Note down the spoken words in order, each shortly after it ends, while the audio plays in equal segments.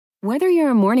Whether you're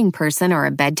a morning person or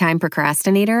a bedtime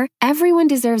procrastinator, everyone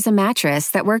deserves a mattress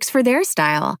that works for their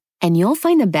style. And you'll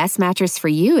find the best mattress for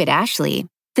you at Ashley.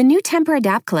 The new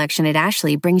Temper-Adapt collection at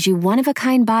Ashley brings you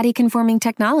one-of-a-kind body-conforming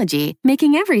technology,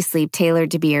 making every sleep tailored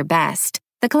to be your best.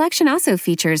 The collection also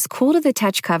features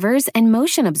cool-to-the-touch covers and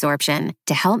motion absorption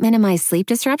to help minimize sleep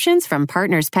disruptions from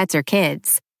partners, pets, or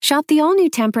kids. Shop the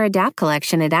all-new Temper-Adapt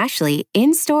collection at Ashley,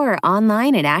 in-store or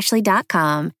online at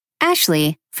ashley.com.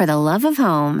 Ashley, for the love of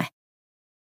home.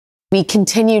 We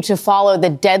continue to follow the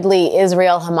deadly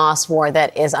Israel-Hamas war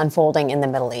that is unfolding in the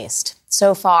Middle East.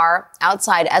 So far,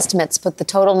 outside estimates put the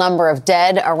total number of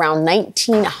dead around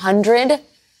 1,900,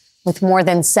 with more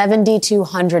than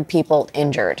 7,200 people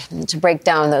injured. And to break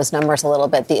down those numbers a little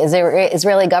bit, the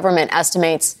Israeli government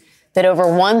estimates that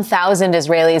over 1,000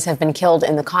 Israelis have been killed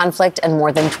in the conflict and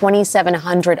more than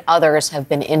 2,700 others have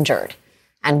been injured.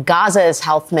 And Gaza's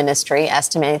health ministry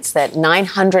estimates that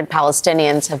 900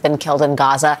 Palestinians have been killed in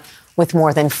Gaza, with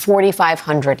more than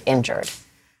 4,500 injured.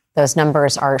 Those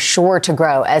numbers are sure to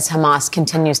grow as Hamas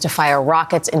continues to fire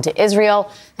rockets into Israel,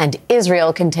 and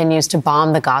Israel continues to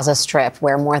bomb the Gaza Strip,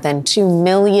 where more than 2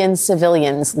 million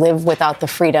civilians live without the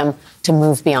freedom to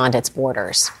move beyond its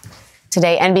borders.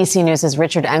 Today, NBC News'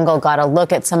 Richard Engel got a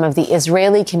look at some of the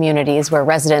Israeli communities where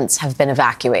residents have been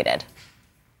evacuated.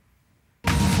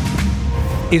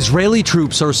 Israeli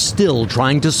troops are still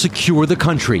trying to secure the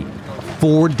country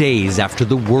 4 days after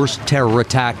the worst terror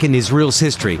attack in Israel's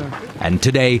history, and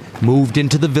today moved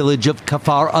into the village of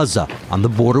Kfar Aza on the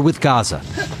border with Gaza.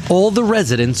 All the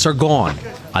residents are gone,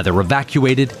 either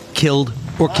evacuated, killed,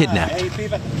 or kidnapped.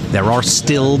 There are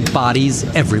still bodies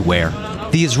everywhere.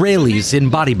 The Israelis in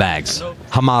body bags.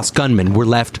 Hamas gunmen were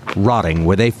left rotting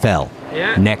where they fell,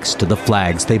 next to the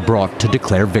flags they brought to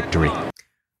declare victory.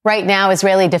 Right now,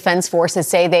 Israeli Defense Forces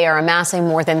say they are amassing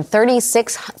more than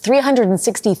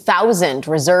 360,000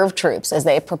 reserve troops as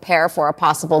they prepare for a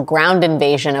possible ground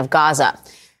invasion of Gaza.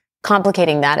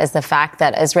 Complicating that is the fact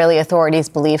that Israeli authorities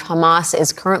believe Hamas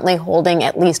is currently holding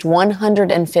at least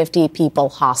 150 people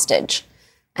hostage.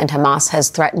 And Hamas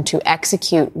has threatened to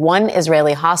execute one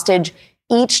Israeli hostage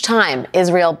each time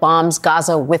Israel bombs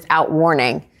Gaza without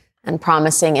warning, and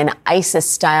promising an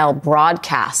ISIS-style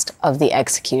broadcast of the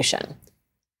execution.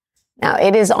 Now,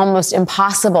 it is almost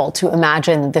impossible to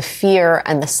imagine the fear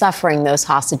and the suffering those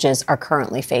hostages are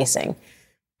currently facing.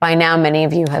 By now, many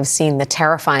of you have seen the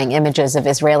terrifying images of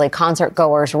Israeli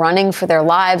concert-goers running for their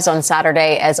lives on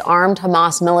Saturday as armed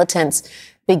Hamas militants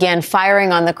began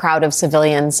firing on the crowd of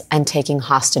civilians and taking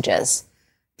hostages.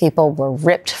 People were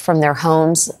ripped from their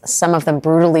homes, some of them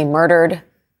brutally murdered,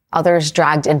 others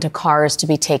dragged into cars to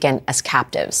be taken as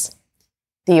captives.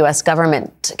 The U.S.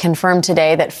 government confirmed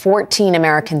today that 14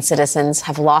 American citizens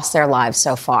have lost their lives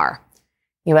so far.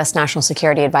 U.S. National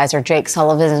Security Advisor Jake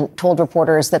Sullivan told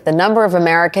reporters that the number of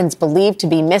Americans believed to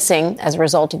be missing as a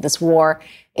result of this war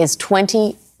is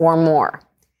 20 or more.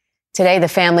 Today, the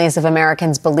families of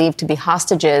Americans believed to be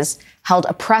hostages held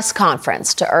a press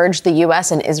conference to urge the U.S.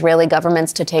 and Israeli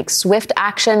governments to take swift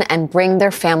action and bring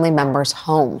their family members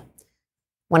home.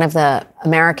 One of the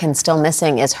Americans still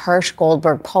missing is Hirsch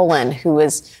Goldberg Poland, who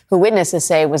witnesses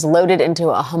say was loaded into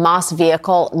a Hamas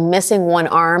vehicle, missing one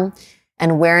arm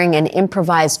and wearing an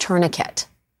improvised tourniquet.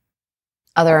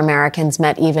 Other Americans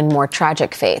met even more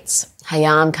tragic fates.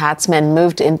 Hayam Katzman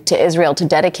moved into Israel to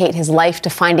dedicate his life to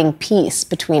finding peace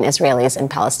between Israelis and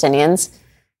Palestinians.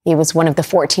 He was one of the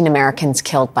 14 Americans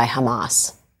killed by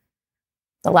Hamas.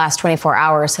 The last 24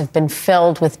 hours have been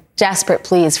filled with desperate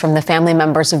pleas from the family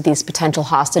members of these potential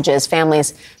hostages,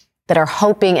 families that are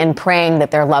hoping and praying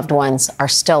that their loved ones are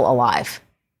still alive.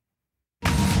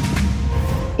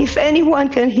 If anyone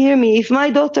can hear me, if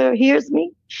my daughter hears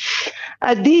me,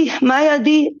 Adi, my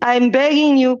Adi, I'm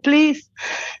begging you, please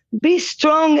be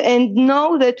strong and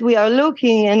know that we are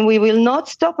looking and we will not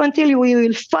stop until we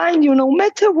will find you no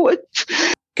matter what.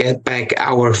 Get back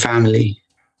our family.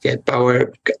 Get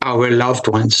our loved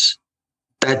ones.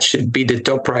 That should be the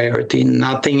top priority,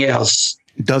 nothing else.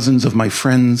 Dozens of my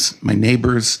friends, my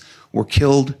neighbors were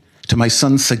killed. To my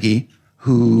son, Sagi,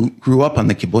 who grew up on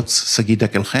the kibbutz, Sagi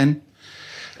Dekelchen.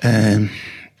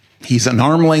 He's an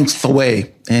arm length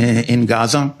away in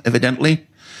Gaza, evidently,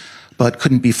 but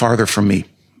couldn't be farther from me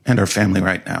and our family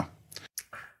right now.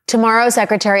 Tomorrow,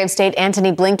 Secretary of State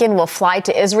Antony Blinken will fly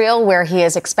to Israel, where he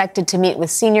is expected to meet with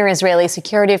senior Israeli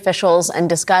security officials and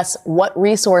discuss what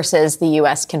resources the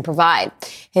U.S. can provide.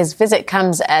 His visit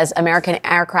comes as American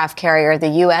aircraft carrier,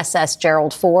 the USS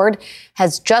Gerald Ford,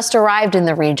 has just arrived in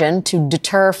the region to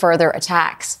deter further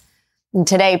attacks. And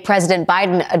today, President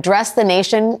Biden addressed the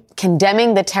nation,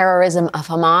 condemning the terrorism of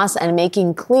Hamas and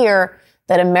making clear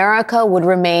that America would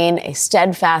remain a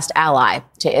steadfast ally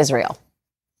to Israel.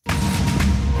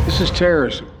 This is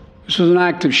terrorism. This is an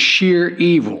act of sheer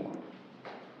evil.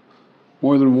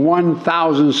 More than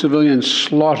 1,000 civilians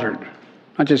slaughtered,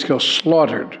 not just killed,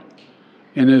 slaughtered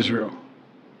in Israel.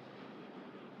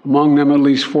 Among them, at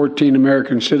least 14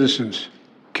 American citizens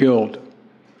killed.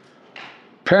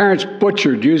 Parents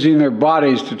butchered, using their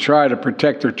bodies to try to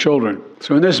protect their children.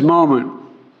 So in this moment,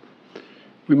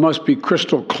 we must be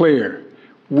crystal clear.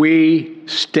 We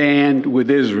stand with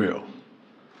Israel.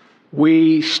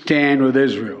 We stand with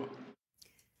Israel.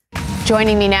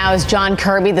 Joining me now is John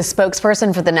Kirby, the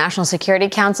spokesperson for the National Security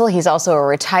Council. He's also a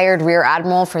retired Rear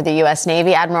Admiral for the U.S.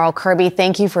 Navy. Admiral Kirby,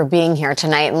 thank you for being here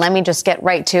tonight. And let me just get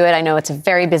right to it. I know it's a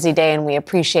very busy day and we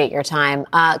appreciate your time.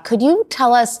 Could you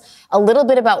tell us a little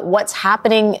bit about what's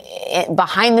happening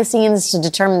behind the scenes to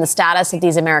determine the status of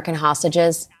these American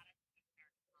hostages?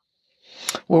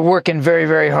 We're working very,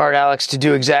 very hard, Alex, to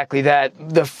do exactly that.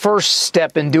 The first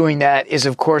step in doing that is,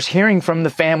 of course, hearing from the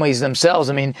families themselves.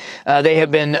 I mean, they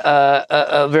have been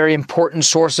a very important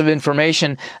source of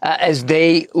information as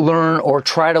they learn or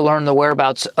try to learn the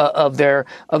whereabouts of their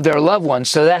loved ones.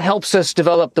 So that helps us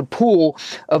develop the pool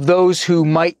of those who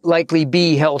might likely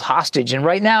be held hostage. And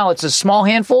right now, it's a small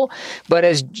handful. But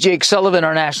as Jake Sullivan,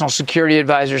 our national security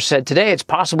advisor, said today, it's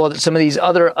possible that some of these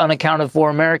other unaccounted for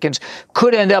Americans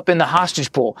could end up in the hostage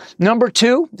pool. Number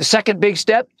two, the second big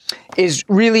step is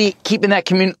really keeping that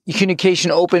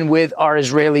communication open with our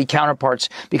Israeli counterparts,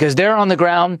 because they're on the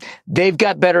ground. They've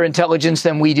got better intelligence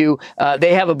than we do.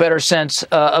 They have a better sense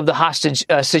of the hostage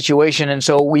situation. And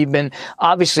so we've been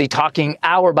obviously talking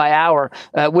hour by hour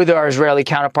with our Israeli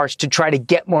counterparts to try to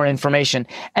get more information.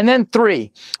 And then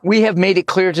three, we have made it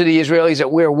clear to the Israelis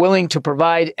that we're willing to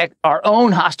provide our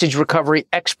own hostage recovery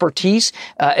expertise,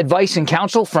 advice and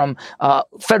counsel from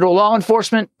federal law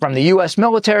enforcement, from the U.S.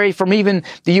 military, from even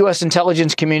the U.S.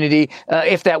 intelligence community,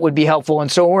 if that would be helpful.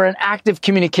 And so we're in active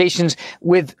communications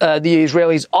with the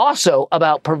Israelis also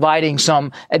about providing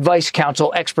some advice,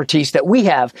 counsel, expertise that we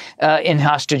have in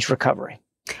hostage recovery.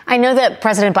 I know that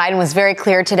President Biden was very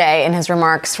clear today in his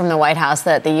remarks from the White House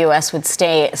that the U.S. would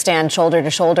stand shoulder to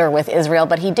shoulder with Israel,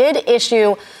 but he did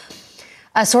issue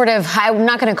a sort of, I'm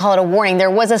not going to call it a warning.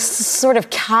 There was a sort of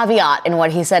caveat in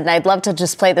what he said, and I'd love to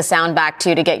just play the sound back to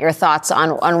you to get your thoughts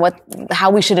on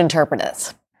how we should interpret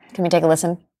this. Can we take a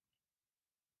listen?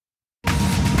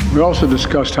 We also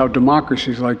discussed how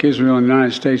democracies like Israel and the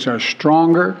United States are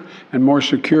stronger and more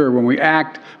secure when we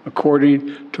act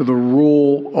according to the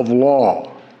rule of law.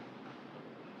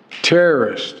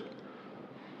 Terrorists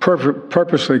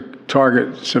purposely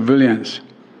target civilians,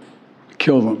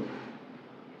 kill them.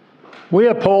 We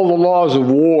uphold the laws of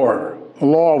war, the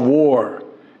law of war.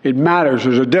 It matters.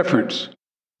 There's a difference.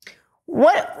 Who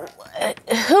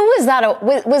was that?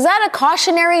 Was that a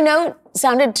cautionary note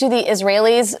sounded to the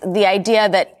Israelis? The idea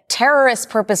that terrorists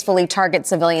purposefully target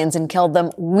civilians and kill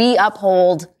them. We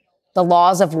uphold the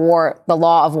laws of war, the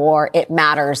law of war. It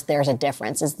matters. There's a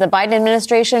difference. Is the Biden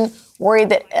administration worried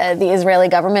that the Israeli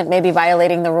government may be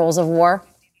violating the rules of war?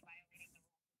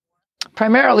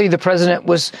 Primarily, the president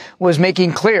was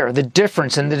making clear the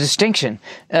difference and the distinction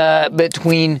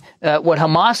between what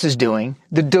Hamas is doing,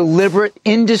 the deliberate,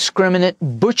 indiscriminate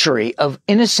butchery of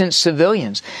innocent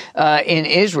civilians in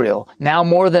Israel. Now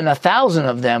more than 1,000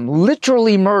 of them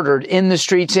literally murdered in the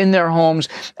streets, in their homes,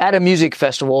 at a music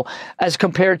festival, as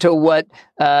compared to what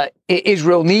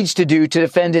Israel needs to do to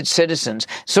defend its citizens.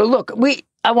 So look,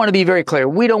 I want to be very clear.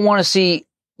 We don't want to see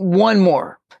one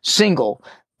more single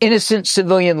innocent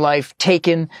civilian life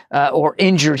taken or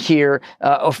injured here,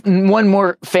 one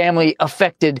more family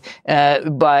affected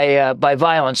by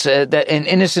violence. That an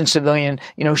innocent civilian,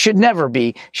 should never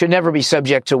be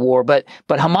subject to war. But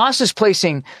Hamas is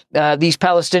placing these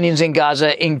Palestinians in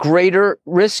Gaza in greater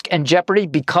risk and jeopardy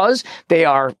because they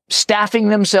are staffing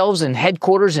themselves in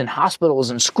headquarters, in hospitals,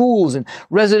 and schools, and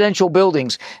residential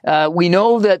buildings. We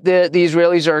know that the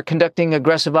Israelis are conducting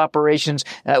aggressive operations.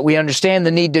 We understand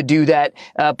the need to do that.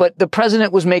 But the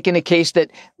president was making a case that,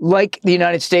 like the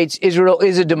United States, Israel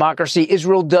is a democracy.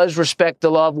 Israel does respect the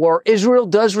law of war. Israel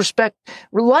does respect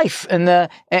life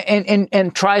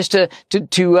and tries to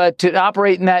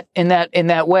operate in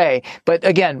that way. But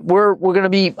again, we're going to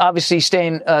be obviously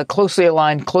staying closely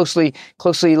aligned, closely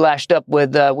lashed up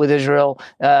with Israel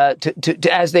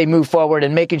to as they move forward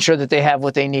and making sure that they have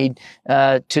what they need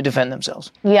to defend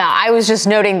themselves. Yeah, I was just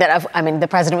noting that. The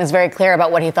president was very clear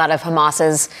about what he thought of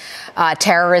Hamas's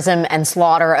terrorism and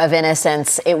slaughter of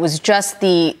innocents. It was just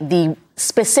the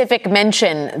specific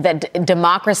mention that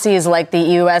democracies like the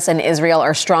U.S. and Israel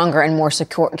are stronger and more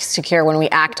secure when we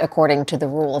act according to the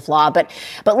rule of law. But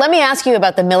let me ask you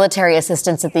about the military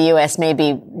assistance that the U.S. may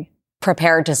be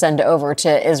prepared to send over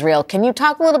to Israel. Can you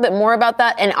talk a little bit more about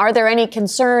that? And are there any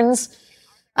concerns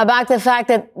about the fact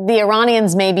that the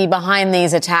Iranians may be behind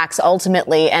these attacks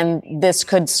ultimately, and this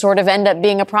could sort of end up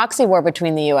being a proxy war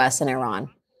between the U.S. and Iran?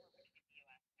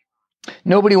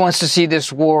 Nobody wants to see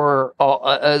this war,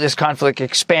 this conflict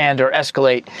expand or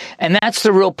escalate. And that's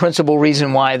the real principal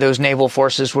reason why those naval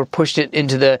forces were pushed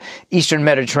into the Eastern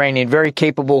Mediterranean. Very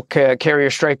capable carrier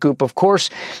strike group, of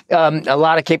course, a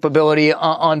lot of capability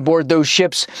on board those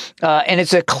ships. And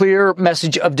it's a clear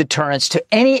message of deterrence to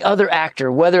any other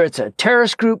actor, whether it's a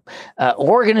terrorist group,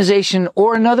 organization,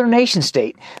 or another nation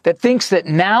state that thinks that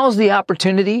now's the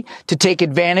opportunity to take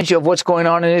advantage of what's going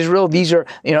on in Israel. These are,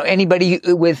 anybody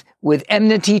with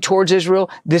enmity towards Israel.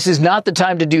 This is not the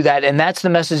time to do that. And that's the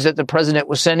message that the president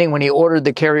was sending when he ordered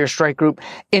the carrier strike group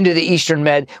into the Eastern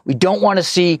Med. We don't want to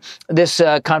see this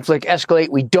conflict escalate.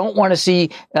 We don't want to see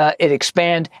it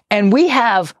expand. And we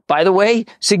have, by the way,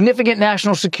 significant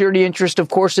national security interest, of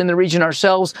course, in the region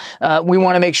ourselves. We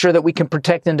want to make sure that we can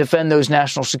protect and defend those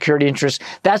national security interests.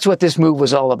 That's what this move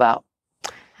was all about.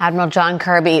 Admiral John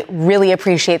Kirby, really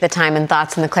appreciate the time and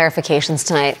thoughts and the clarifications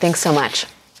tonight. Thanks so much.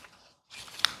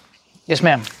 Yes,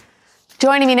 ma'am.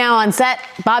 Joining me now on set,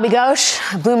 Bobby Ghosh,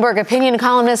 Bloomberg opinion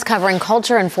columnist covering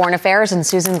culture and foreign affairs, and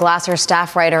Susan Glasser,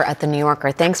 staff writer at The New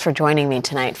Yorker. Thanks for joining me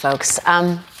tonight, folks.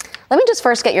 Let me just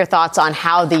first get your thoughts on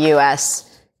how the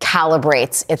U.S.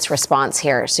 calibrates its response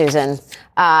here, Susan.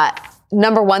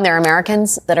 Number one, there are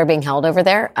Americans that are being held over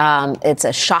there. It's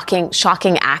a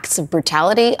shocking acts of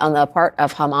brutality on the part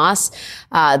of Hamas.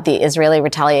 The Israeli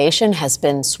retaliation has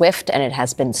been swift and it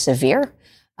has been severe.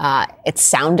 It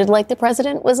sounded like the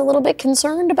president was a little bit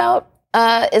concerned about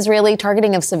Israeli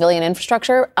targeting of civilian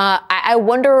infrastructure. I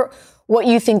wonder what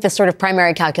you think the sort of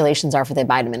primary calculations are for the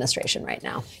Biden administration right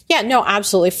now. Yeah, no,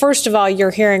 absolutely. First of all,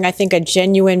 you're hearing, I think, a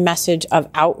genuine message of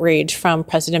outrage from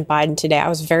President Biden today. I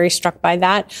was very struck by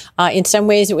that. In some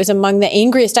ways, it was among the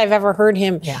angriest I've ever heard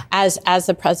him as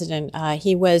the president.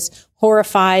 He was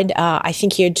horrified. I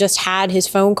think he had just had his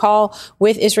phone call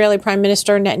with Israeli Prime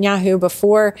Minister Netanyahu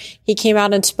before he came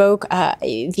out and spoke.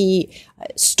 The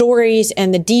stories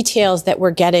and the details that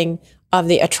we're getting of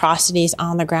the atrocities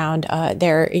on the ground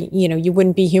there, you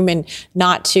wouldn't be human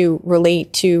not to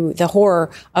relate to the horror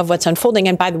of what's unfolding.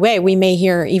 And by the way, we may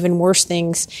hear even worse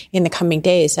things in the coming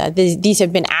days. These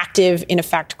have been active, in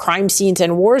effect, crime scenes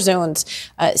and war zones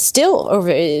still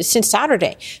since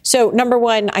Saturday. So number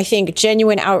one, I think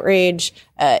genuine outrage,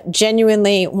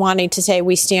 genuinely wanting to say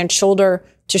we stand shoulder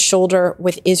to shoulder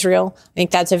with Israel. I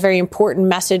think that's a very important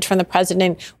message from the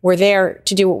president. We're there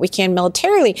to do what we can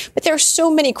militarily, but there are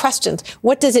so many questions.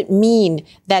 What does it mean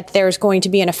that there's going to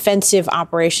be an offensive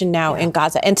operation now in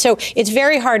Gaza? And so it's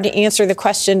very hard to answer the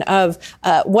question of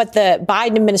what the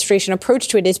Biden administration approach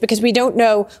to it is, because we don't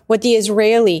know what the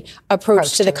Israeli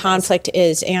approach to the conflict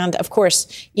is. And of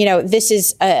course, this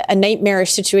is a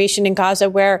nightmarish situation in Gaza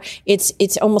where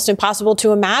it's almost impossible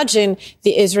to imagine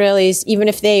the Israelis, even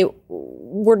if they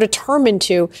were determined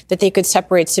to, that they could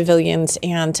separate civilians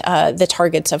and the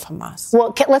targets of Hamas.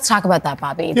 Well, let's talk about that,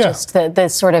 Bobby. Yeah. Just the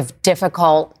sort of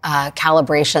difficult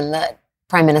calibration that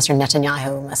Prime Minister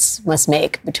Netanyahu must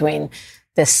make between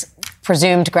this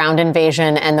presumed ground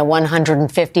invasion and the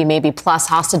 150 maybe plus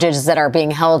hostages that are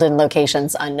being held in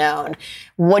locations unknown.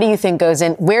 What do you think goes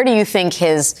in? Where do you think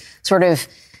his sort of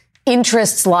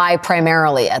interests lie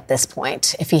primarily at this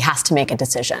point, if he has to make a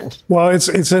decision? Well,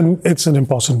 it's an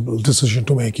impossible decision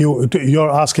to make.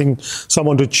 You're asking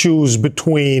someone to choose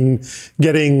between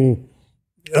getting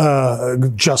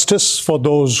justice for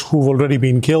those who've already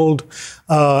been killed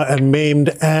and maimed,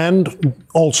 and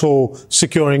also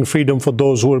securing freedom for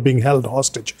those who are being held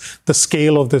hostage. The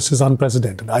scale of this is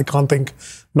unprecedented. I can't think,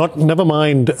 never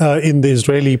mind in the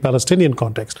Israeli-Palestinian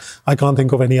context, I can't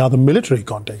think of any other military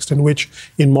context in which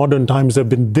in modern times there have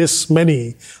been this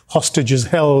many hostages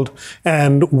held,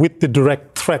 and with the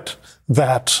direct threat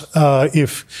that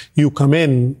if you come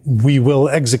in, we will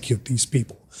execute these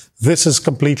people. This is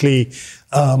completely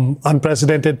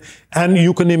unprecedented. And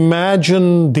you can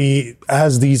imagine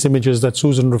as these images that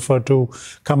Susan referred to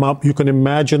come up, you can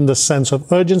imagine the sense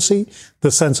of urgency, the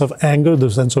sense of anger,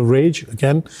 the sense of rage.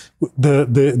 Again, the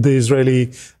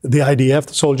IDF,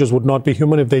 the soldiers would not be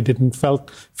human if they didn't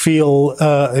feel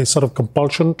a sort of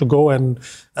compulsion to go and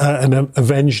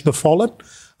avenge the fallen.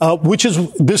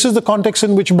 This is the context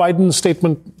in which Biden's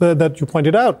statement that you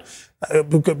pointed out,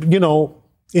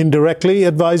 indirectly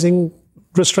advising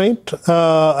restraint.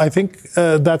 I think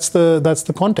that's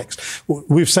the context.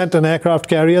 We've sent an aircraft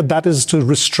carrier. That is to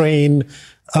restrain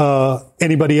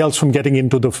anybody else from getting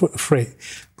into the fray.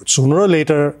 But sooner or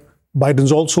later,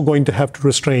 Biden's also going to have to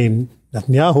restrain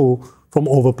Netanyahu from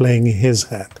overplaying his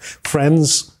hand.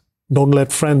 Friends, don't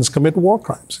let friends commit war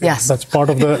crimes. Yes. That's part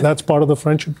of the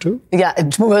friendship too. Yeah,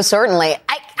 most certainly.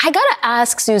 I got to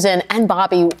ask Susan and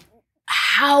Bobby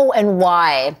how and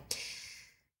why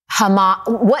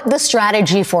Hamas, what the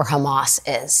strategy for Hamas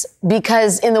is.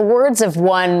 Because in the words of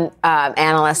one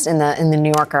analyst in the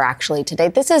New Yorker actually today,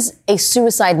 this is a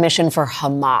suicide mission for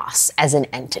Hamas as an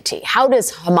entity. How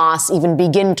does Hamas even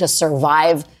begin to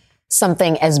survive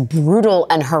something as brutal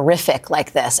and horrific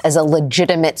like this as a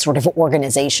legitimate sort of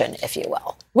organization, if you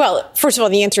will? Well, first of all,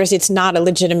 the answer is it's not a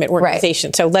legitimate organization.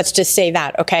 Right. So let's just say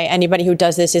that, okay? Anybody who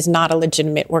does this is not a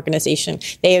legitimate organization.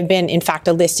 They have been, in fact,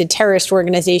 a listed terrorist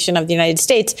organization of the United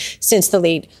States since the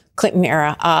late Clinton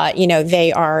era.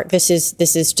 They are, this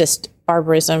is just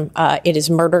barbarism. It is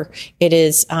murder. It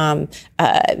is,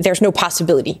 there's no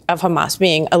possibility of Hamas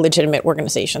being a legitimate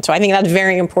organization. So I think that's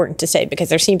very important to say because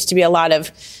there seems to be a lot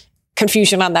of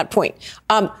confusion on that point.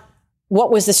 What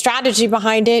was the strategy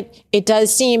behind it? It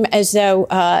does seem as though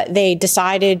they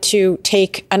decided to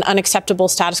take an unacceptable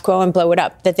status quo and blow it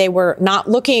up, that they were not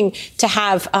looking to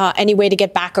have any way to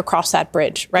get back across that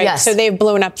bridge, right? Yes. So they've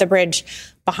blown up the bridge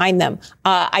behind them.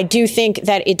 I do think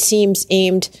that it seems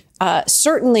aimed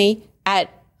certainly at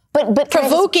But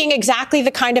provoking exactly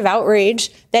the kind of outrage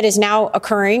that is now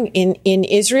occurring in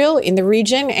Israel, in the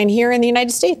region, and here in the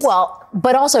United States. Well,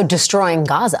 but also destroying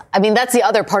Gaza. I mean, that's the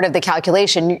other part of the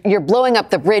calculation. You're blowing up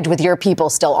the bridge with your people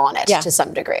still on it to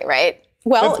some degree, right?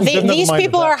 Well, these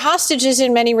people are hostages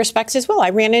in many respects as well.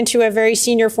 I ran into a very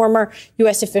senior former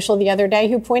U.S. official the other day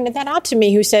who pointed that out to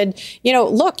me, who said,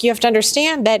 look, you have to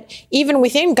understand that even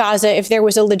within Gaza, if there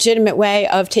was a legitimate way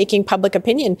of taking public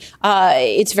opinion,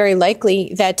 it's very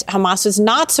likely that Hamas is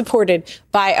not supported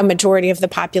by a majority of the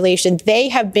population. They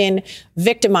have been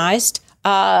victimized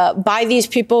by these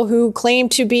people who claim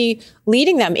to be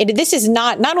leading them. This is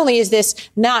not only is this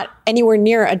not anywhere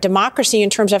near a democracy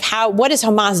in terms of what has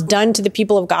Hamas done to the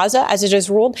people of Gaza as it is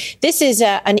ruled. This is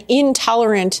an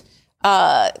intolerant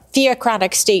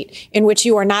theocratic state in which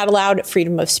you are not allowed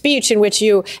freedom of speech, in which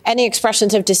any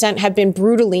expressions of dissent have been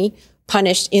brutally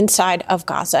punished inside of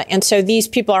Gaza. And so these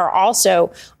people are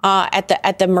also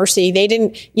at the mercy. They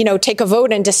didn't, take a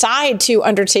vote and decide to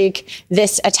undertake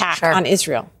this attack on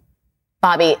Israel.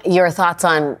 Bobby, your thoughts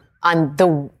on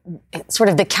the sort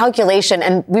of the calculation,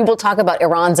 and we will talk about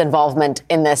Iran's involvement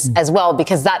in this as well,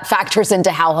 because that factors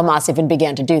into how Hamas even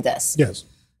began to do this. Yes.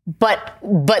 But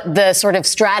the sort of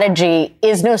strategy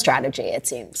is no strategy, it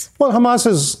seems. Well,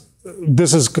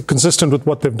 this is consistent with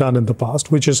what they've done in the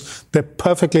past, which is they're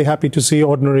perfectly happy to see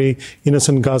ordinary,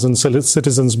 innocent Gazan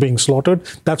citizens being slaughtered.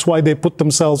 That's why they put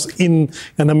themselves in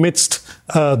and amidst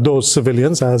those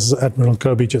civilians, as Admiral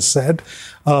Kirby just said.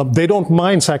 They don't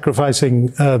mind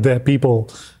sacrificing their people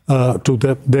to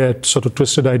their sort of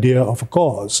twisted idea of a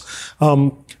cause.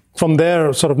 From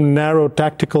their sort of narrow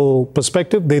tactical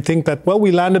perspective, they think that, well, we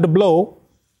landed a blow.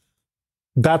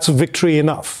 That's victory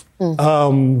enough.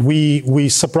 We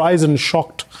surprised and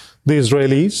shocked the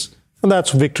Israelis, and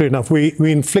that's victory enough. We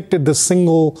inflicted the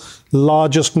single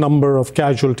largest number of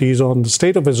casualties on the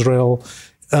state of Israel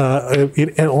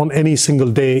on any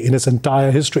single day in its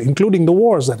entire history, including the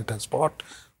wars that it has fought.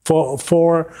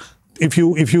 If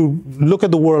you look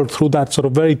at the world through that sort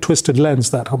of very twisted lens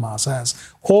that Hamas has,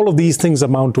 all of these things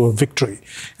amount to a victory.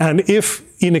 And if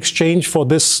in exchange for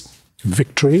this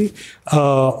victory,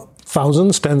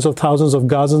 thousands, tens of thousands of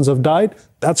Gazans have died,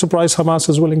 that's a price Hamas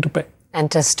is willing to pay. And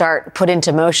to put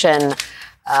into motion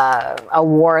a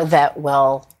war that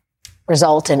will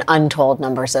result in untold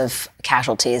numbers of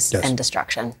casualties and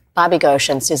destruction. Bobby Ghosh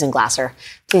and Susan Glasser,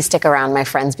 please stick around, my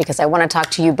friends, because I want to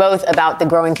talk to you both about the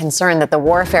growing concern that the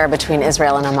warfare between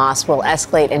Israel and Hamas will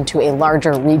escalate into a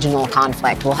larger regional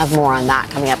conflict. We'll have more on that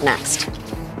coming up next.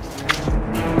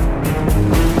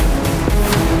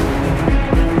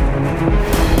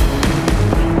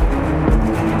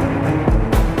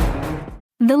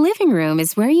 The living room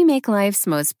is where you make life's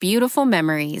most beautiful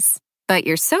memories. But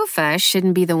your sofa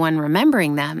shouldn't be the one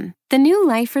remembering them. The new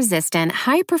life-resistant,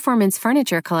 high-performance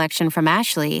furniture collection from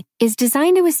Ashley is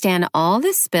designed to withstand all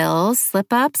the spills,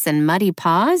 slip-ups, and muddy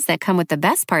paws that come with the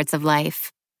best parts of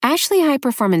life. Ashley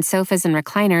high-performance sofas and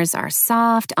recliners are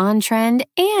soft, on-trend,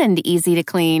 and easy to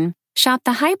clean. Shop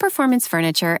the high-performance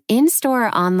furniture in-store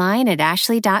or online at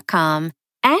ashley.com.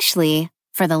 Ashley,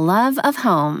 for the love of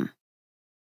home.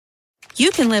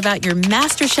 You can live out your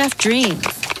MasterChef dreams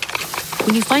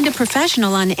when you find a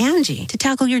professional on Angie to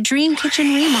tackle your dream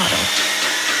kitchen remodel.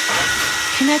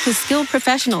 Connect with skilled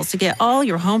professionals to get all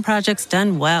your home projects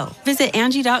done well. Visit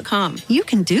Angie.com. You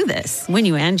can do this when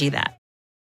you Angie that.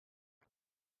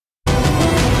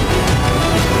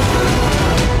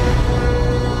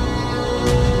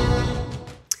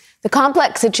 The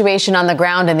complex situation on the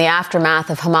ground in the aftermath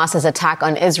of Hamas's attack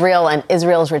on Israel and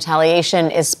Israel's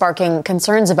retaliation is sparking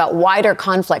concerns about wider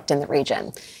conflict in the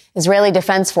region. Israeli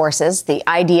Defense Forces, the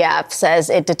IDF,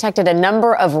 says it detected a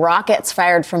number of rockets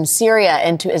fired from Syria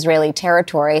into Israeli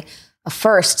territory, a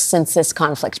first since this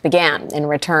conflict began. In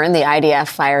return, the IDF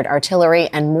fired artillery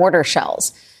and mortar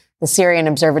shells. The Syrian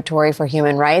Observatory for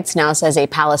Human Rights now says a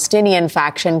Palestinian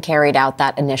faction carried out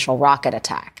that initial rocket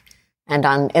attack. And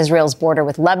on Israel's border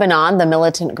with Lebanon, the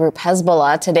militant group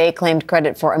Hezbollah today claimed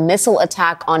credit for a missile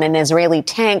attack on an Israeli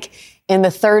tank in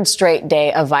the third straight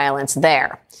day of violence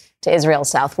there. To Israel's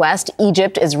southwest,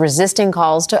 Egypt is resisting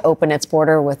calls to open its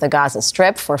border with the Gaza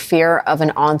Strip for fear of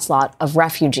an onslaught of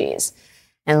refugees.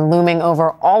 And looming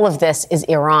over all of this is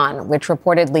Iran, which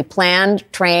reportedly planned,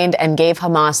 trained, and gave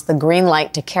Hamas the green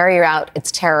light to carry out its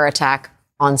terror attack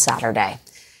on Saturday.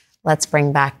 Let's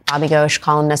bring back Bobby Ghosh,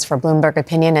 columnist for Bloomberg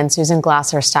Opinion, and Susan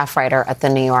Glasser, staff writer at The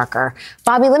New Yorker.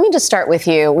 Bobby, let me just start with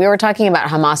you. We were talking about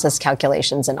Hamas's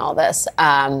calculations and all this.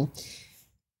 I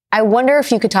wonder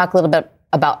if you could talk a little bit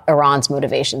about Iran's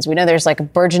motivations. We know there's like a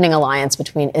burgeoning alliance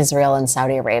between Israel and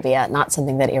Saudi Arabia, not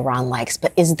something that Iran likes.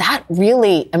 But is that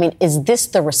really, is this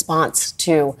the response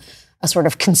to a sort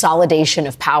of consolidation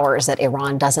of powers that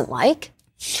Iran doesn't like?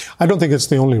 I don't think it's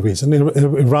the only reason.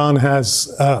 Iran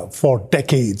has, for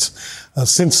decades,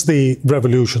 since the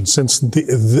revolution, since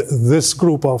this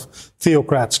group of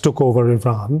theocrats took over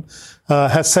Iran,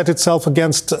 has set itself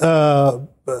against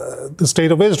the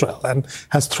state of Israel and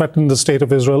has threatened the state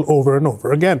of Israel over and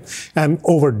over again. And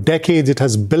over decades, it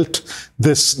has built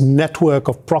this network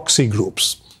of proxy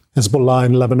groups. Hezbollah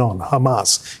in Lebanon,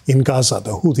 Hamas in Gaza,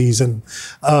 the Houthis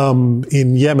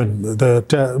in Yemen,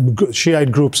 the Shiite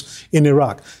groups in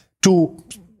Iraq, to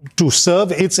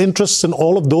serve its interests in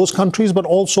all of those countries, but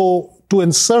also to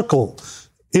encircle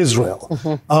Israel.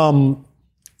 Mm-hmm.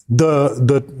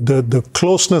 The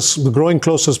closeness, the growing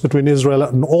closeness between Israel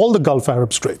and all the Gulf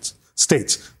Arab states,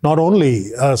 not only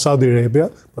Saudi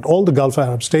Arabia, but all the Gulf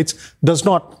Arab states, does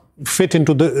not fit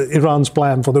into Iran's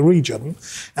plan for the region.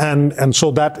 And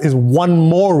so that is one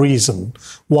more reason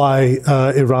why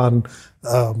Iran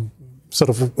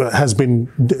has been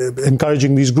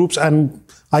encouraging these groups, and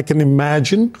I can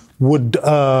imagine would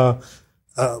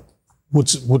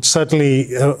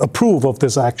certainly approve of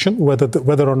this action,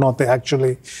 whether or not they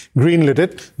actually greenlit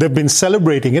it. They've been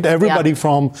celebrating it. Everybody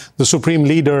from the supreme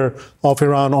leader of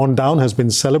Iran on down has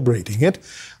been celebrating it.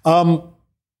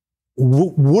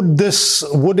 Would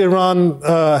Iran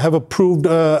have approved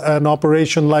an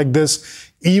operation like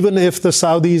this, even if the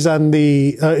Saudis and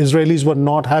the Israelis were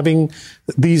not having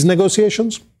these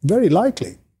negotiations? Very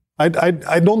likely.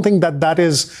 I don't think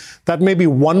that may be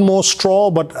one more straw,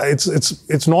 but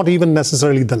it's not even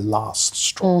necessarily the last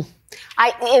straw.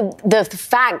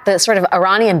 The sort of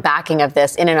Iranian backing of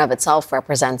this in and of itself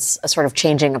represents a sort of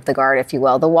changing of the guard, if you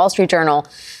will. The Wall Street Journal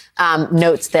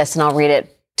notes this, and I'll read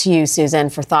it to you, Susan,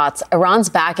 for thoughts. Iran's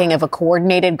backing of a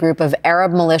coordinated group of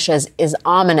Arab militias is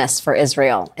ominous for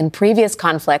Israel. In previous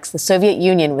conflicts, the Soviet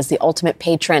Union was the ultimate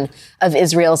patron of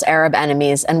Israel's Arab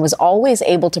enemies and was always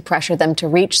able to pressure them to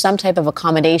reach some type of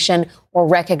accommodation or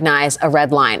recognize a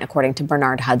red line, according to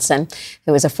Bernard Hudson,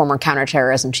 who is a former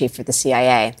counterterrorism chief for the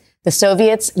CIA. The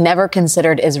Soviets never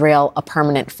considered Israel a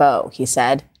permanent foe, he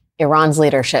said. Iran's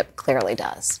leadership clearly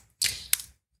does.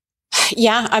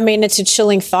 Yeah, it's a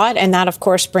chilling thought. And that, of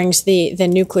course, brings the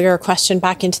nuclear question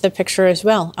back into the picture as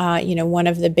well. One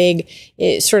of the big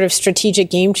sort of strategic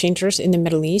game changers in the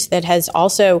Middle East that has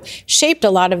also shaped a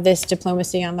lot of this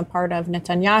diplomacy on the part of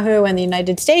Netanyahu and the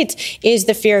United States is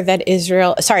the fear that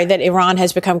that Iran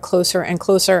has become closer and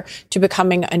closer to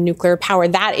becoming a nuclear power.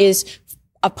 That is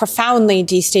a profoundly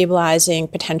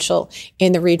destabilizing potential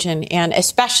in the region. And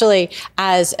especially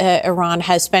as Iran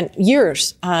has spent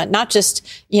years, not just,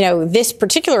 this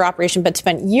particular operation, but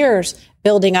spent years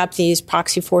building up these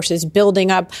proxy forces, building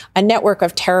up a network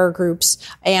of terror groups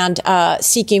and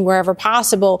seeking wherever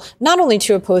possible, not only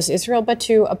to oppose Israel, but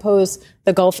to oppose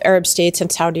the Gulf Arab states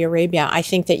and Saudi Arabia. I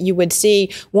think that you would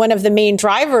see one of the main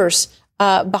drivers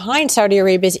behind Saudi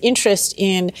Arabia's interest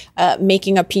in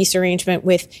making a peace arrangement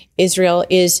with Israel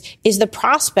is the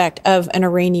prospect of an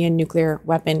Iranian nuclear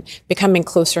weapon becoming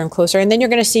closer and closer. And then you're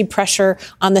going to see pressure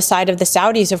on the side of the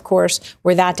Saudis, of course,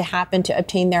 were that to happen, to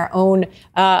obtain their own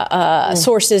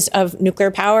sources of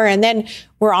nuclear power. And then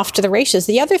we're off to the races.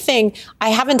 The other thing I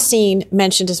haven't seen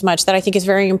mentioned as much that I think is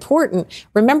very important,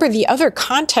 remember the other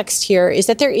context here is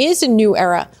that there is a new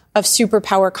era of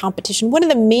superpower competition. One of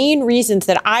the main reasons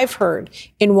that I've heard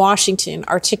in Washington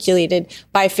articulated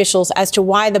by officials as to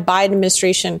why the Biden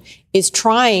administration is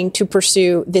trying to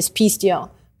pursue this peace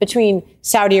deal between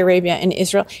Saudi Arabia and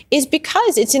Israel is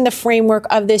because it's in the framework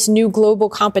of this new global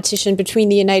competition between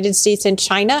the United States and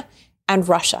China and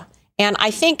Russia. And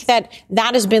I think that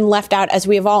that has been left out as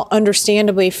we have all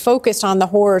understandably focused on the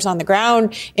horrors on the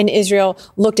ground in Israel,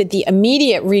 looked at the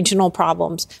immediate regional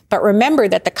problems. But remember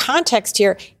that the context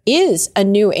here is a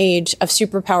new age of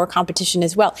superpower competition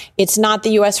as well. It's not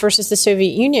the U.S. versus the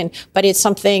Soviet Union, but it's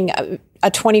something a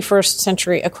 21st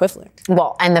century equivalent.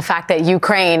 Well, and the fact that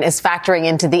Ukraine is factoring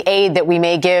into the aid that we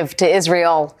may give to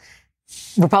Israel,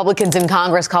 Republicans in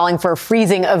Congress calling for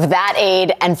freezing of that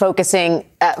aid and focusing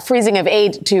freezing of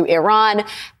aid to Iran,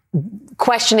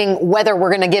 questioning whether we're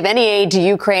going to give any aid to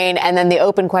Ukraine, and then the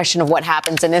open question of what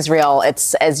happens in Israel.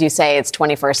 It's, as you say, it's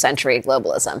 21st century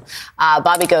globalism.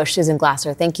 Bobby Ghosh, Susan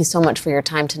Glasser, thank you so much for your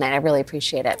time tonight. I really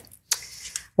appreciate it.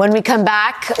 When we come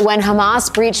back, when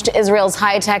Hamas breached Israel's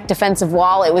high-tech defensive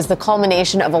wall, it was the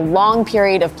culmination of a long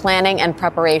period of planning and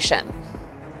preparation.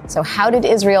 So how did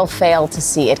Israel fail to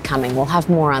see it coming? We'll have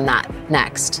more on that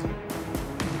next.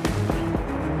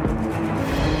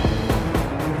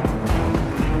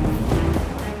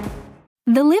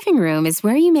 The living room is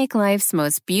where you make life's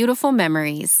most beautiful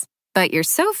memories. But your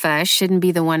sofa shouldn't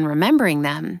be the one remembering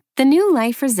them. The new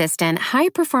life-resistant,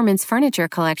 high-performance furniture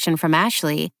collection from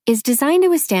Ashley is designed to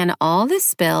withstand all the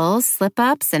spills,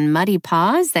 slip-ups, and muddy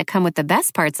paws that come with the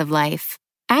best parts of life.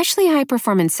 Ashley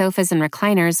high-performance sofas and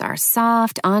recliners are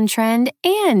soft, on-trend,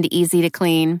 and easy to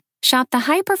clean. Shop the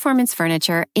high-performance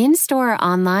furniture in-store or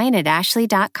online at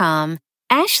ashley.com.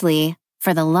 Ashley,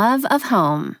 for the love of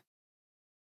home.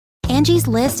 Angie's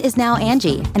List is now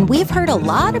Angie, and we've heard a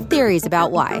lot of theories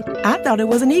about why. I thought it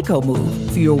was an eco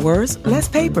move. Fewer words, less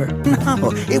paper.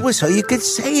 No, it was so you could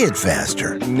say it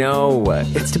faster. No,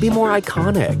 it's to be more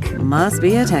iconic. Must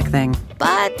be a tech thing.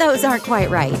 But those aren't quite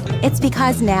right. It's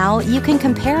because now you can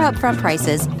compare upfront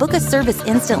prices, book a service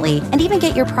instantly, and even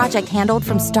get your project handled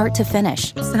from start to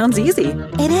finish. Sounds easy.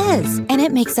 It is, and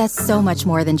it makes us so much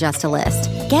more than just a list.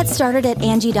 Get started at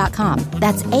Angie.com.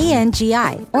 That's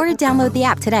ANGI, or download the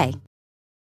app today.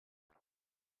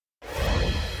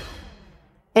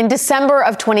 In December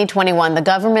of 2021, the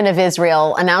government of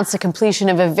Israel announced the completion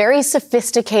of a very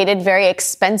sophisticated, very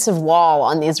expensive wall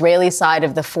on the Israeli side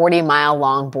of the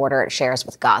 40-mile-long border it shares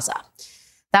with Gaza.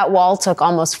 That wall took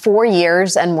almost 4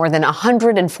 years and more than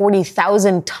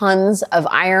 140,000 tons of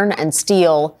iron and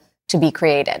steel to be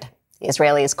created. The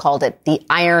Israelis called it the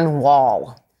Iron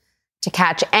Wall. To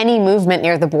catch any movement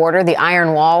near the border, the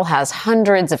Iron Wall has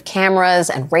hundreds of cameras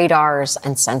and radars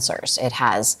and sensors. It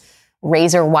has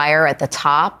razor wire at the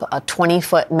top, a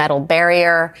 20-foot metal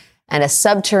barrier, and a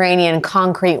subterranean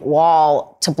concrete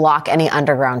wall to block any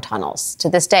underground tunnels. To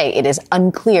this day, it is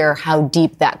unclear how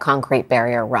deep that concrete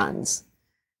barrier runs.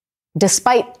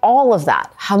 Despite all of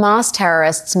that, Hamas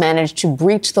terrorists managed to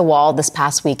breach the wall this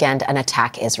past weekend and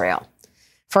attack Israel.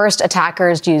 First,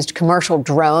 attackers used commercial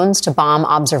drones to bomb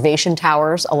observation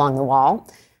towers along the wall.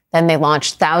 Then they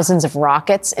launched thousands of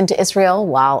rockets into Israel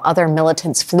while other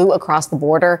militants flew across the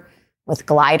border with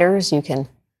gliders. You can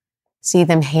see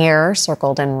them here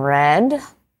circled in red.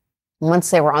 Once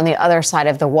they were on the other side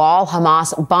of the wall,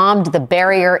 Hamas bombed the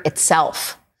barrier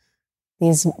itself.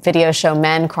 These videos show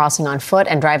men crossing on foot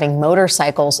and driving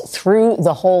motorcycles through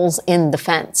the holes in the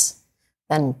fence.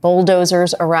 Then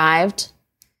bulldozers arrived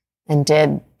and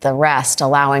did the rest,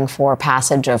 allowing for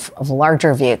passage of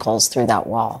larger vehicles through that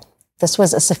wall. This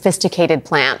was a sophisticated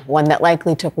plan, one that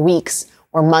likely took weeks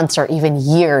or months or even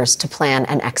years to plan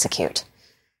and execute.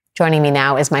 Joining me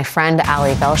now is my friend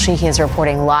Ali Velshi. He is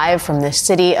reporting live from the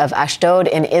city of Ashdod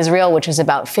in Israel, which is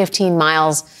about 15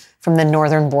 miles from the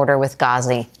northern border with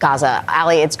Gaza.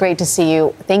 Ali, it's great to see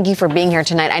you. Thank you for being here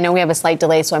tonight. I know we have a slight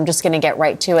delay, so I'm just going to get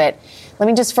right to it. Let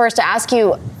me just first ask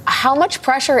you, how much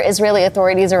pressure Israeli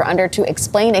authorities are under to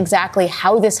explain exactly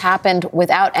how this happened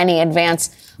without any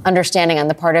advance understanding on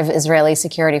the part of Israeli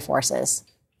security forces?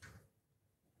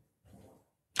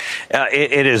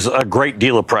 It is a great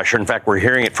deal of pressure. In fact, we're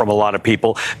hearing it from a lot of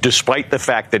people, despite the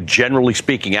fact that, generally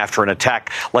speaking, after an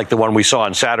attack like the one we saw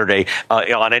on Saturday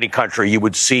on any country, you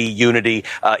would see unity.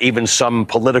 Even some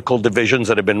political divisions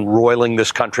that have been roiling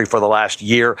this country for the last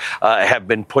year have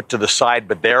been put to the side.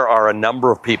 But there are a number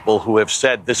of people who have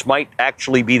said this might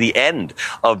actually be the end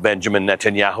of Benjamin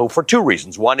Netanyahu for two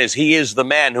reasons. One is he is the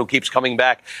man who keeps coming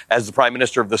back as the prime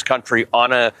minister of this country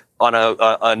on a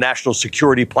a national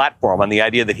security platform, on the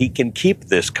idea that he can keep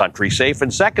this country safe.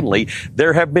 And secondly,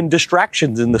 there have been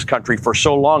distractions in this country for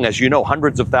so long, as you know,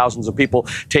 hundreds of thousands of people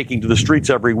taking to the streets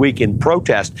every week in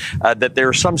protest, that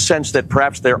there's some sense that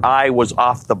perhaps their eye was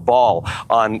off the ball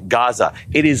on Gaza.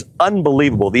 It is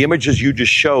unbelievable, the images you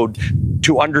just showed,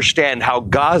 to understand how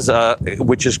Gaza,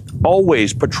 which is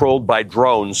always patrolled by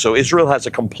drones, so Israel has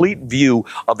a complete view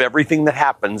of everything that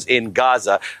happens in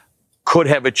Gaza, could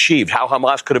have achieved, how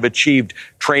Hamas could have achieved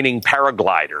training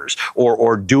paragliders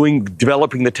or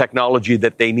developing the technology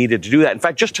that they needed to do that. In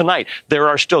fact, just tonight, there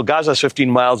are still, Gaza's 15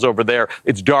 miles over there.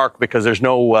 It's dark because there's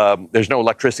no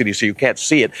electricity, so you can't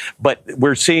see it. But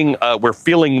we're feeling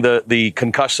the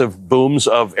concussive booms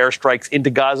of airstrikes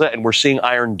into Gaza, and we're seeing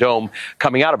Iron Dome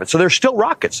coming out of it. So there's still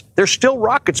rockets. There's still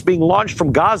rockets being launched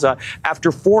from Gaza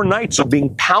after 4 nights of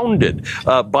being pounded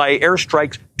by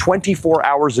airstrikes 24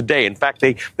 hours a day. In fact,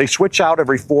 they switch out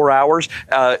every 4 hours.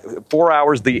 4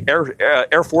 hours, the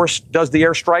Air Force does the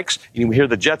airstrikes. You hear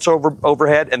the jets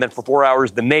overhead, and then for 4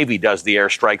 hours, the Navy does the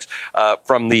airstrikes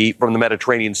from the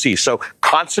Mediterranean Sea. So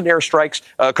constant airstrikes,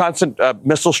 constant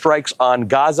missile strikes on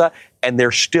Gaza, and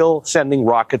they're still sending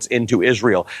rockets into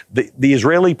Israel. The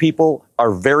Israeli people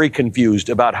are very confused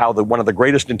about how one of the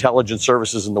greatest intelligence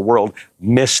services in the world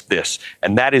missed this.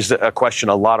 And that is a question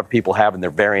a lot of people have, and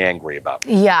they're very angry about.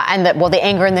 Yeah, and the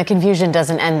anger and the confusion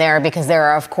doesn't end there, because there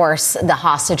are, of course, the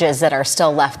hostages that are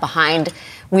still left behind.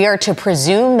 We are to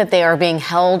presume that they are being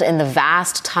held in the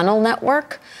vast tunnel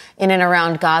network in and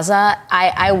around Gaza.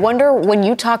 I wonder, when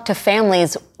you talk to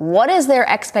families, what is their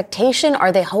expectation?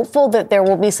 Are they hopeful that there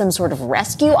will be some sort of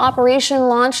rescue operation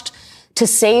launched to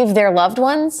save their loved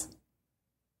ones?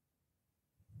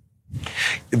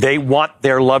 They want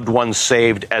their loved ones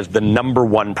saved as the number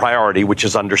one priority, which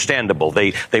is understandable.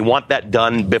 They want that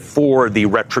done before the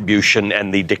retribution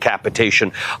and the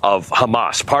decapitation of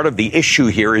Hamas. Part of the issue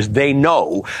here is they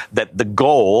know that the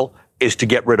goal is to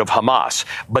get rid of Hamas.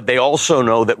 But they also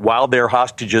know that while their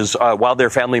hostages, while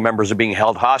their family members are being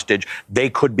held hostage, they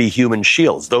could be human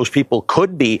shields. Those people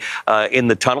could be in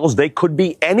the tunnels. They could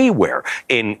be anywhere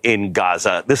in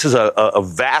Gaza. This is a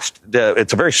vast,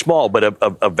 it's a very small, but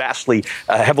a vastly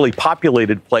heavily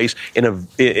populated place, and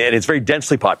it's very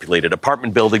densely populated.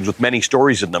 Apartment buildings with many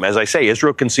stories in them. As I say,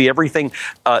 Israel can see everything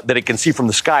that it can see from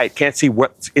the sky. It can't see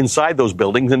what's inside those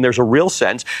buildings. And there's a real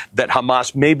sense that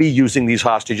Hamas may be using these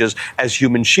hostages as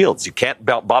human shields. You can't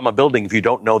bomb a building if you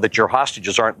don't know that your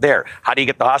hostages aren't there. How do you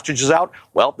get the hostages out?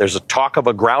 Well, there's a talk of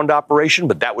a ground operation,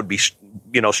 but that would be,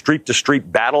 street to street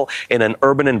battle in an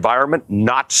urban environment,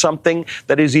 not something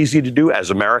that is easy to do, as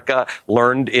America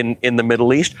learned in the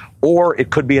Middle East. Or it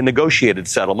could be a negotiated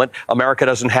settlement. America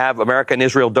and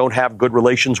Israel don't have good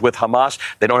relations with Hamas.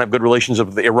 They don't have good relations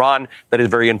with Iran, that is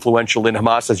very influential in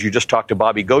Hamas, as you just talked to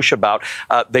Bobby Ghosh about.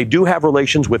 They do have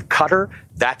relations with Qatar.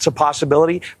 That's a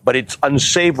possibility, but it's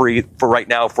unsavory for right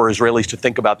now for Israelis to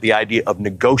think about the idea of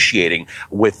negotiating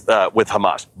with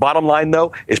Hamas. Bottom line,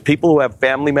 though, is people who have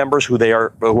family members who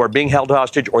are being held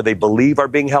hostage, or they believe are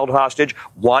being held hostage,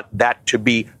 want that to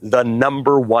be the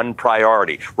number one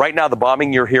priority. Right now, the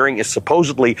bombing you're hearing is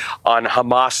supposedly on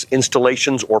Hamas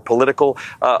installations or political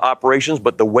operations,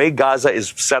 but the way Gaza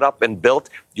is set up and built,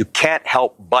 you can't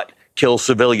help but kill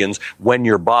civilians when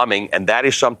you're bombing, and that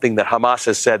is something that Hamas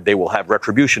has said they will have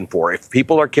retribution for. If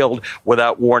people are killed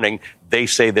without warning, they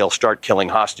say they'll start killing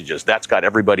hostages. That's got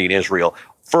everybody in Israel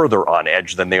further on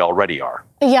edge than they already are.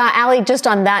 Yeah, Ali, just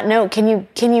on that note, can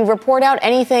you report out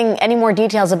any more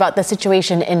details about the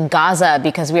situation in Gaza?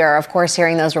 Because we are, of course,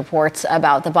 hearing those reports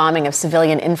about the bombing of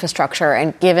civilian infrastructure,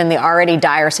 and given the already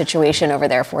dire situation over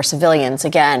there for civilians,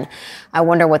 again, I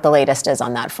wonder what the latest is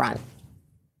on that front.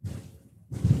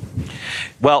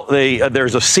 Well,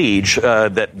 there's a siege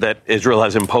that Israel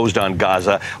has imposed on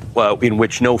Gaza in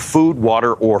which no food,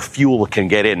 water, or fuel can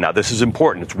get in. Now, this is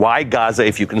important. It's why Gaza,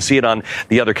 if you can see it on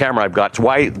the other camera I've got, it's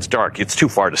why it's dark. It's too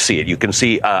far to see it. You can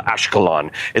see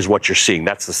Ashkelon is what you're seeing.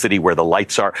 That's the city where the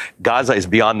lights are. Gaza is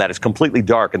beyond that. It's completely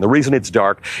dark. And the reason it's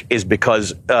dark is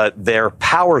because their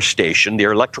power station,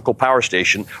 their electrical power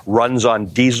station, runs on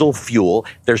diesel fuel.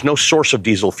 There's no source of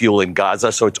diesel fuel in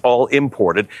Gaza, so it's all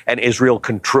imported. And Israel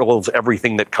controls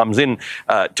everything that comes in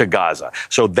to Gaza.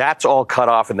 So that's all cut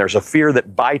off, and there's a fear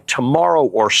that by tomorrow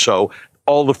or so,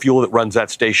 all the fuel that runs that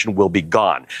station will be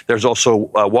gone. There's also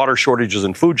water shortages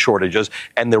and food shortages.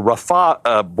 And the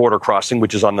Rafah border crossing,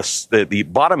 which is on the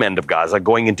bottom end of Gaza,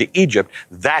 going into Egypt,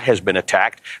 that has been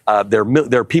attacked. There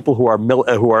are people who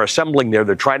are assembling there.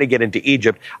 They're trying to get into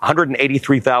Egypt.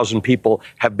 183,000 people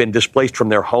have been displaced from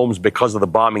their homes because of the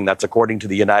bombing. That's according to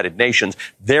the United Nations.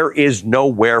 There is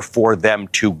nowhere for them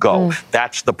to go.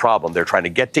 That's the problem. They're trying to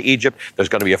get to Egypt. There's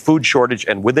going to be a food shortage.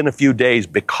 And within a few days,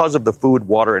 because of the food,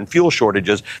 water, and fuel shortages,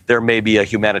 there may be a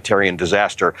humanitarian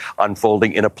disaster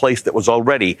unfolding in a place that was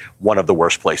already one of the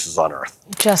worst places on earth.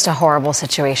 Just a horrible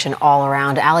situation all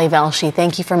around. Ali Velshi,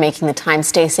 thank you for making the time.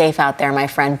 Stay safe out there, my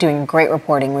friend. Doing great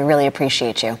reporting. We really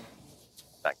appreciate you.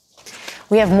 Thanks.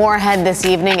 We have more ahead this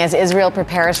evening as Israel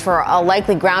prepares for a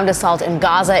likely ground assault in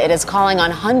Gaza. It is calling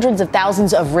on hundreds of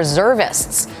thousands of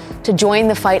reservists to join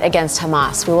the fight against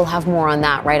Hamas. We will have more on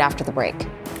that right after the break.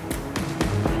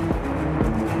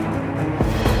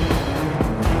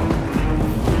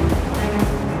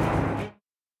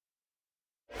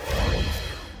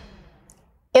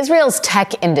 Israel's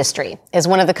tech industry is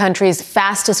one of the country's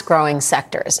fastest growing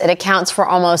sectors. It accounts for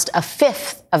almost a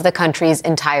fifth of the country's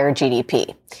entire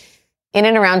GDP. In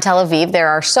and around Tel Aviv, there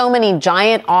are so many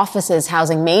giant offices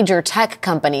housing major tech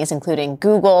companies, including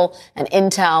Google and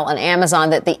Intel and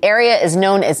Amazon, that the area is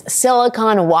known as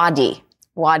Silicon Wadi.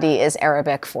 Wadi is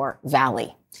Arabic for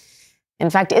valley. In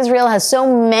fact, Israel has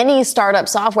so many startup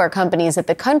software companies that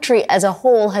the country as a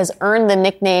whole has earned the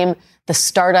nickname the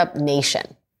Startup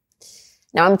Nation.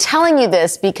 Now, I'm telling you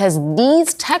this because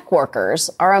these tech workers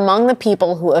are among the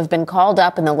people who have been called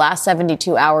up in the last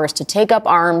 72 hours to take up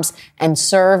arms and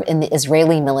serve in the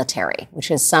Israeli military, which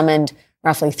has summoned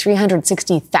roughly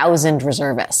 360,000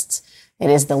 reservists. It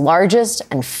is the largest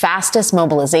and fastest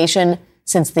mobilization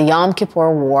since the Yom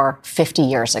Kippur War 50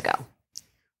 years ago.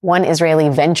 One Israeli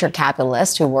venture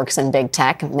capitalist who works in big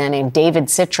tech, a man named David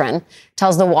Citron,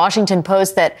 tells the Washington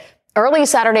Post that early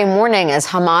Saturday morning, as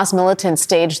Hamas militants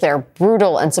staged their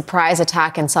brutal and surprise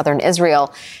attack in southern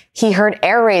Israel, he heard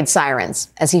air raid sirens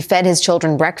as he fed his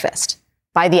children breakfast.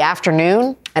 By the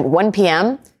afternoon, at 1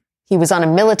 p.m., he was on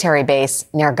a military base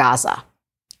near Gaza.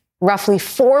 Roughly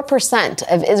 4%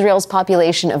 of Israel's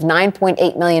population of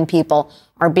 9.8 million people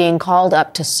are being called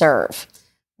up to serve,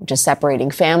 which is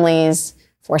separating families,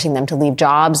 forcing them to leave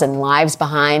jobs and lives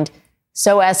behind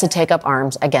so as to take up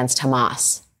arms against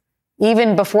Hamas.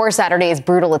 Even before Saturday's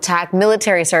brutal attack,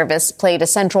 military service played a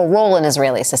central role in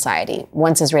Israeli society.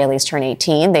 Once Israelis turn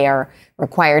 18, they are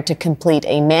required to complete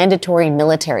a mandatory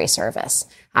military service.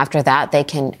 After that, they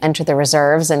can enter the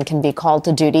reserves and can be called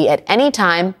to duty at any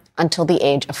time until the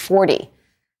age of 40.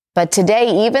 But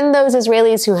today, even those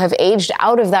Israelis who have aged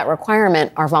out of that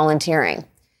requirement are volunteering.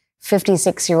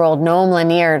 56-year-old Noam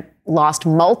Lanier lost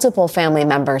multiple family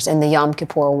members in the Yom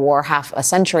Kippur War half a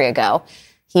century ago.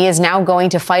 He is now going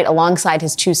to fight alongside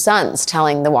his two sons,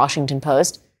 telling the Washington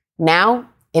Post, "Now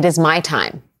it is my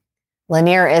time."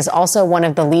 Lanier is also one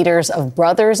of the leaders of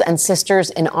Brothers and Sisters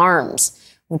in Arms,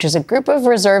 which is a group of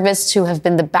reservists who have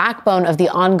been the backbone of the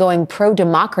ongoing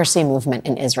pro-democracy movement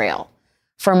in Israel.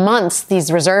 For months,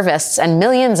 these reservists and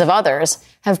millions of others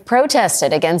have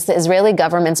protested against the Israeli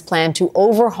government's plan to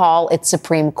overhaul its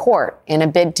Supreme Court in a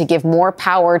bid to give more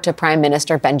power to Prime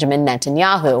Minister Benjamin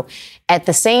Netanyahu, at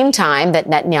the same time that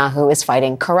Netanyahu is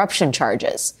fighting corruption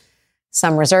charges.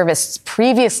 Some reservists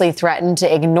previously threatened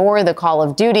to ignore the call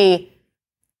of duty,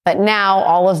 but now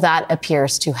all of that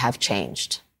appears to have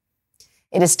changed.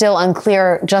 It is still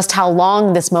unclear just how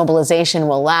long this mobilization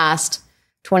will last.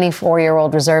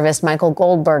 24-year-old reservist Michael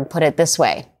Goldberg put it this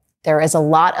way: there is a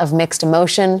lot of mixed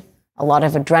emotion, a lot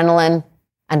of adrenaline,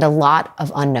 and a lot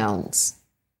of unknowns.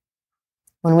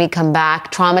 When we come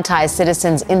back, traumatized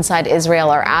citizens inside Israel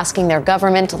are asking their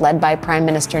government, led by Prime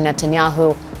Minister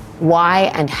Netanyahu,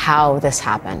 why and how this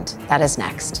happened. That is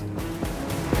next.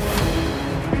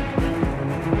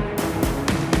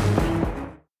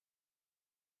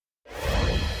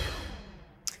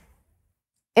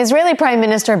 Israeli Prime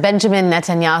Minister Benjamin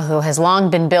Netanyahu has long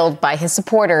been billed by his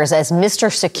supporters as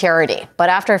Mr. Security. But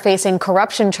after facing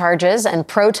corruption charges and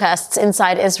protests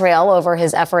inside Israel over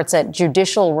his efforts at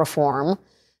judicial reform,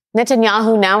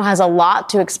 Netanyahu now has a lot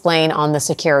to explain on the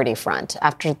security front.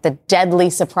 After the deadly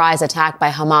surprise attack by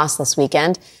Hamas this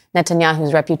weekend,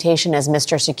 Netanyahu's reputation as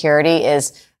Mr. Security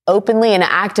is openly and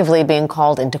actively being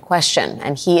called into question,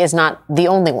 and he is not the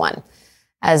only one.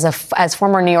 As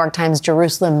former New York Times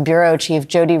Jerusalem bureau chief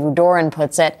Jody Rudorin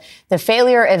puts it, the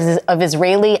failure of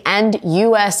Israeli and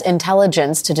U.S.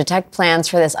 intelligence to detect plans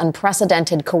for this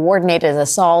unprecedented coordinated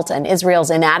assault and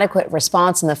Israel's inadequate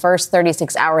response in the first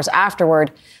 36 hours afterward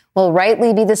will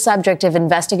rightly be the subject of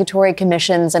investigatory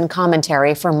commissions and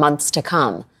commentary for months to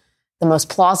come. The most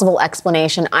plausible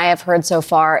explanation I have heard so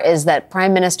far is that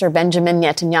Prime Minister Benjamin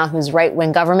Netanyahu's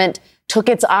right-wing government took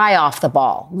its eye off the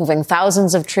ball, moving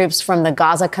thousands of troops from the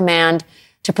Gaza command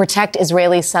to protect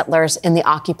Israeli settlers in the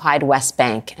occupied West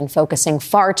Bank and focusing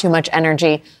far too much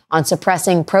energy on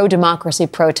suppressing pro-democracy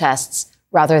protests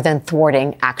rather than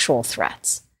thwarting actual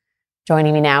threats.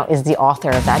 Joining me now is the author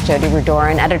of that, Jody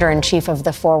Rudoran, editor-in-chief of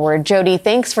The Forward. Jody,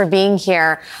 thanks for being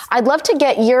here. I'd love to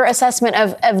get your assessment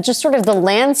of just sort of the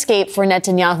landscape for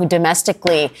Netanyahu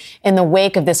domestically in the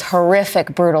wake of this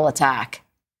horrific, brutal attack.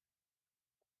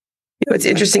 It's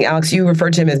interesting, Alex, you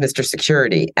referred to him as Mr.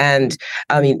 Security. And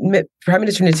I mean, Prime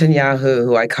Minister Netanyahu,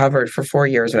 who I covered for 4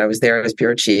 years when I was there as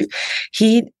bureau chief,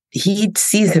 he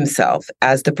sees himself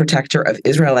as the protector of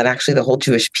Israel and actually the whole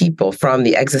Jewish people from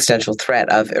the existential threat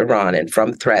of Iran and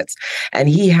from threats. And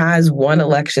he has won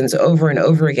elections over and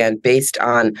over again based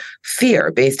on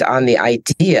fear, based on the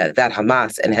idea that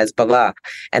Hamas and Hezbollah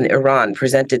and Iran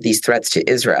presented these threats to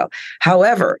Israel.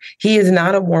 However, he is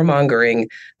not a warmongering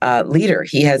leader.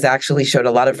 He has actually showed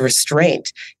a lot of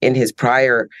restraint in his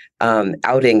prior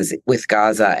outings with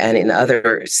Gaza and in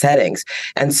other settings.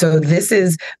 And so this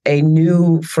is a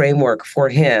new framework for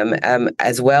him,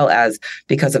 as well as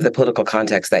because of the political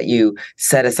context that you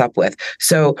set us up with.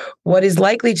 So what is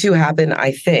likely to happen,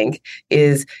 I think,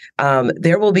 is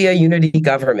there will be a unity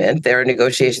government. There are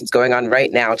negotiations going on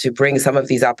right now to bring some of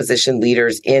these opposition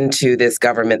leaders into this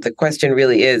government. The question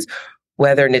really is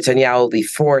whether Netanyahu will be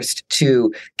forced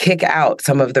to kick out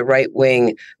some of the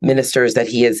right-wing ministers that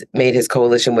he has made his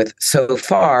coalition with so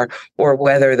far, or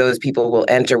whether those people will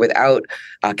enter without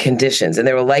conditions. And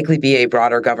there will likely be a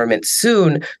broader government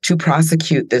soon to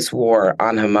prosecute this war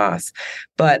on Hamas.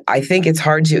 But I think it's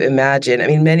hard to imagine,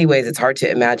 in many ways, it's hard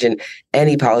to imagine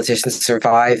any politician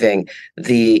surviving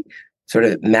the sort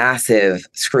of massive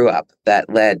screw-up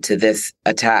that led to this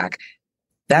attack.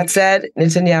 That said,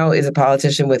 Netanyahu is a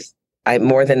politician with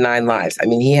more than 9 lives.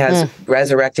 He has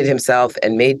resurrected himself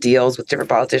and made deals with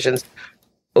different politicians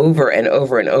over and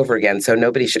over and over again. So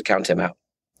nobody should count him out.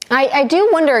 I do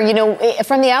wonder,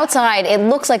 from the outside, it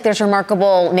looks like there's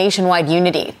remarkable nationwide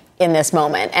unity in this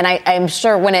moment. And I'm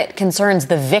sure when it concerns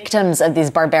the victims of these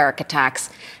barbaric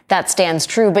attacks, that stands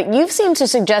true. But you've seemed to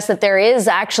suggest that there is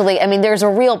actually, there's a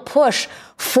real push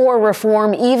for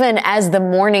reform even as the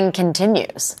mourning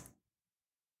continues.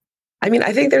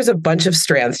 I think there's a bunch of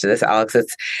strands to this, Alex.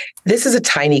 This is a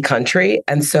tiny country,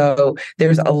 and so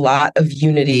there's a lot of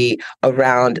unity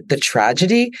around the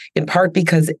tragedy, in part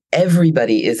because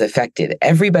everybody is affected.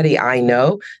 Everybody I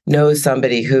know knows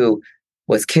somebody who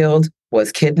was killed,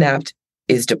 was kidnapped,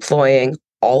 is deploying,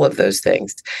 all of those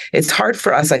things. It's hard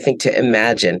for us, I think, to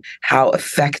imagine how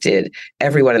affected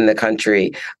everyone in the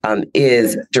country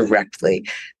is directly.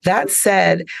 That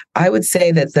said, I would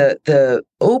say that the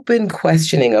open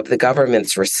questioning of the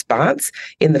government's response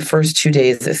in the first 2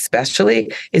 days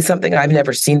especially is something I've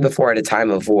never seen before at a time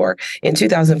of war. In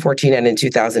 2014 and in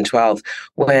 2012,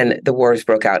 when the wars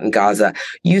broke out in Gaza,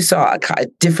 you saw a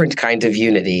different kind of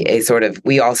unity, a sort of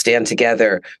we all stand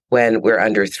together when we're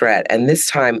under threat. And this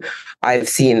time I've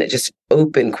seen just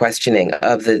open questioning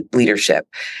of the leadership.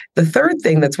 The third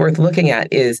thing that's worth looking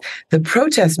at is the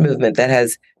protest movement that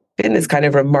has been this kind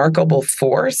of remarkable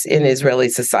force in Israeli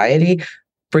society,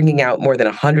 bringing out more than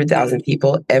 100,000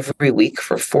 people every week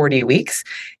for 40 weeks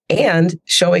and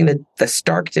showing the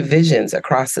stark divisions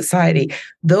across society.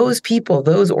 Those people,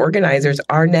 those organizers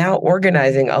are now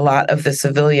organizing a lot of the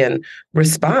civilian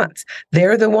response.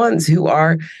 They're the ones who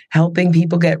are helping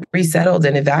people get resettled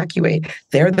and evacuate.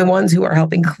 They're the ones who are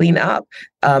helping clean up.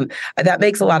 That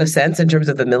makes a lot of sense in terms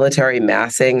of the military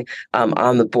massing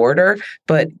on the border.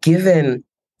 But given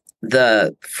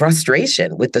the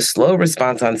frustration with the slow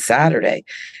response on Saturday,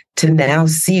 to now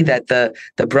see that the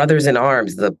brothers in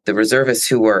arms, the reservists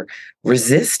who were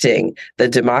resisting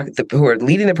who are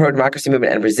leading the pro-democracy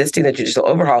movement and resisting the judicial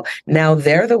overhaul, now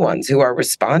they're the ones who are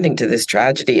responding to this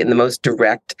tragedy in the most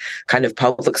direct kind of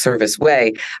public service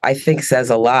way, I think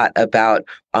says a lot about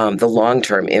the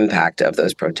long-term impact of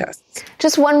those protests.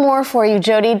 Just one more for you,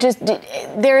 Jody.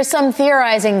 There is some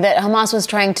theorizing that Hamas was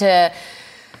trying to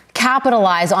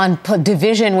capitalize on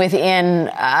division within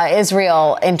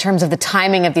Israel in terms of the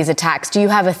timing of these attacks. Do you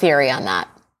have a theory on that?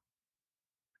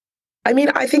 I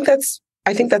think that's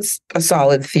a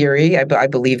solid theory. I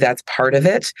believe that's part of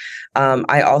it.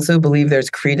 I also believe there's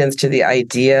credence to the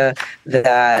idea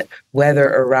that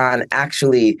whether Iran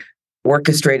actually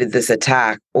orchestrated this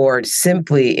attack or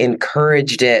simply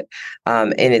encouraged it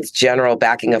in its general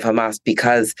backing of Hamas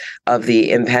because of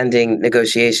the impending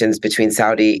negotiations between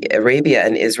Saudi Arabia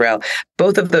and Israel.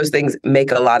 Both of those things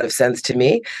make a lot of sense to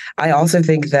me. I also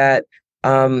think that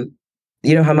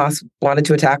Hamas wanted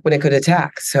to attack when it could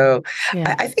attack. So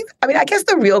I guess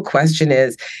the real question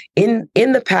is, in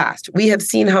the past, we have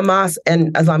seen Hamas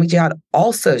and Islamic Jihad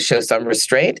also show some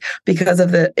restraint because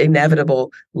of the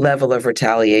inevitable level of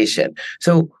retaliation.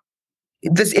 So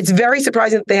it's very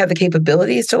surprising that they have the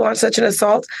capabilities to launch such an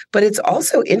assault, but it's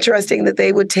also interesting that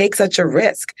they would take such a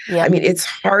risk. Yeah. I mean, it's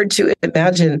hard to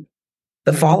imagine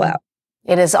the fallout.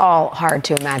 It is all hard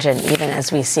to imagine, even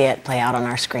as we see it play out on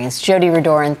our screens. Jody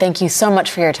Rudoran, thank you so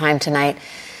much for your time tonight.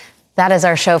 That is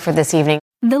our show for this evening.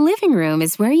 The living room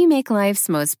is where you make life's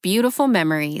most beautiful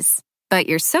memories. But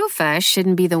your sofa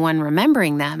shouldn't be the one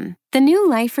remembering them. The new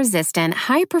life-resistant,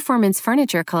 high-performance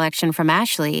furniture collection from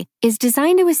Ashley is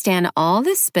designed to withstand all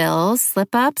the spills,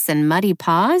 slip-ups, and muddy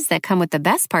paws that come with the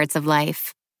best parts of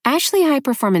life. Ashley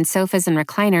high-performance sofas and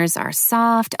recliners are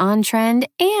soft, on-trend,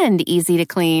 and easy to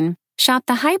clean. Shop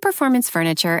the high-performance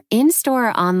furniture in-store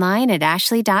or online at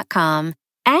ashley.com.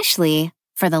 Ashley,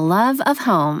 for the love of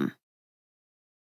home.